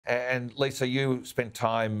And Leisa, you spent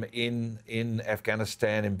time in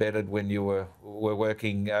Afghanistan, embedded when you were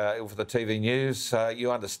working for the TV news.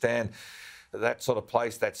 You understand that sort of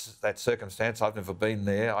place, that circumstance. I've never been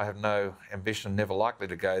there. I have no ambition, never likely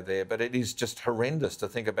to go there. But it is just horrendous to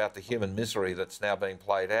think about the human misery that's now being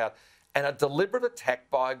played out. And a deliberate attack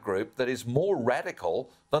by a group that is more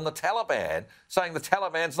radical than the Taliban, saying the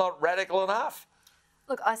Taliban's not radical enough.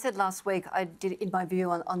 Look, I said last week, I did in my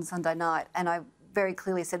view on Sunday night, and I very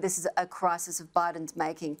clearly said this is a crisis of Biden's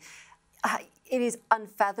making. It is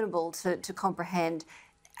unfathomable to comprehend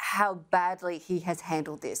how badly he has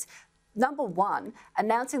handled this. Number one,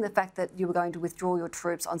 announcing the fact that you were going to withdraw your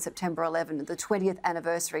troops on September 11, the 20th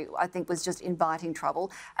anniversary, I think was just inviting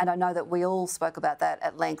trouble. And I know that we all spoke about that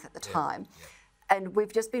at length at the time. Yeah. And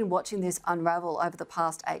we've just been watching this unravel over the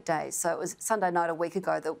past 8 days. So it was Sunday night a week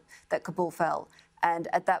ago that Kabul fell. And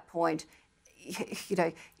at that point, you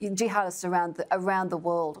know, jihadists around the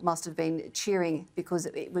world must have been cheering because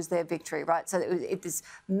it was their victory, right? So it was this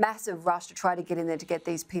massive rush to try to get in there to get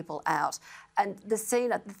these people out. And the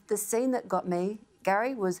scene that got me,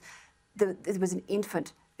 Gary, was there was an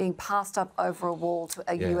infant being passed up over a wall to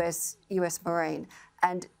a US Marine,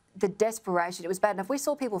 and the desperation, it was bad enough. We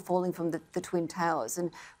saw people falling from the Twin Towers,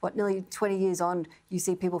 and nearly 20 years on, you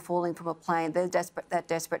see people falling from a plane. They're desperate, that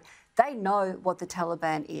desperate. They know what the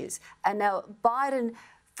Taliban is. And now Biden,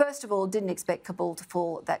 first of all, didn't expect Kabul to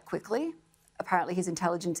fall that quickly. Apparently his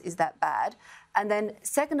intelligence is that bad. And then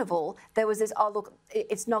second of all, there was this, oh, look,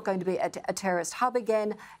 it's not going to be a terrorist hub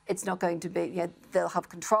again. It's not going to be, you know, they'll have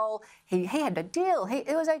control. He had a deal.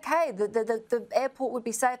 It was okay. The airport would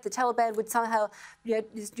be safe. The Taliban would somehow, you know,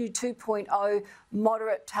 this new 2.0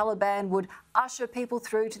 moderate Taliban would usher people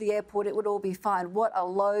through to the airport. It would all be fine. What a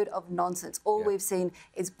load of nonsense. All we've seen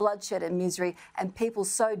is bloodshed and misery, and people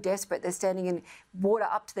so desperate they're standing in water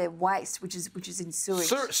up to their waist, which is in sewage.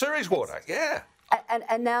 Sewage water, yeah.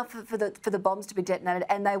 And now for the bombs to be detonated,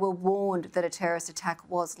 and they were warned that a terrorist attack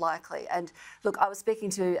was likely. And look, I was speaking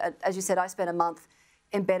to, as you said, I spent a month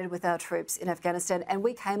embedded with our troops in Afghanistan, and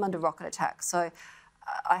we came under rocket attack. So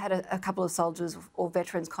I had a couple of soldiers or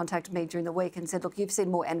veterans contact me during the week and said, look, you've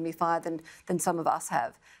seen more enemy fire than some of us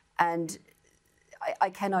have. And I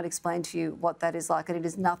cannot explain to you what that is like, and it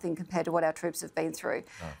is nothing compared to what our troops have been through.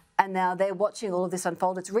 No. And now they're watching all of this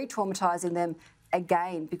unfold. It's re-traumatising them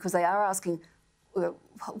again, because they are asking,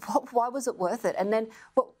 why was it worth it? And then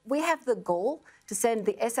we have the gall to send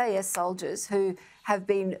the SAS soldiers who had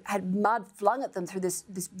mud flung at them through this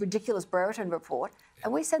ridiculous Brereton report,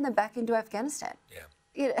 and we send them back into Afghanistan. Yeah.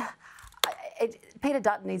 You know, Peter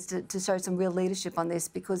Dutton needs to show some real leadership on this,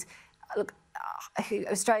 because look,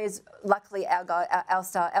 Australia's luckily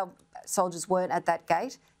our soldiers weren't at that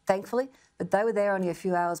gate, thankfully, but they were there only a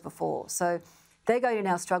few hours before. So they're going to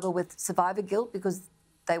now struggle with survivor guilt because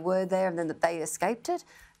they were there and then they escaped it,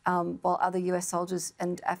 while other US soldiers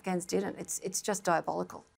and Afghans didn't. It's just diabolical.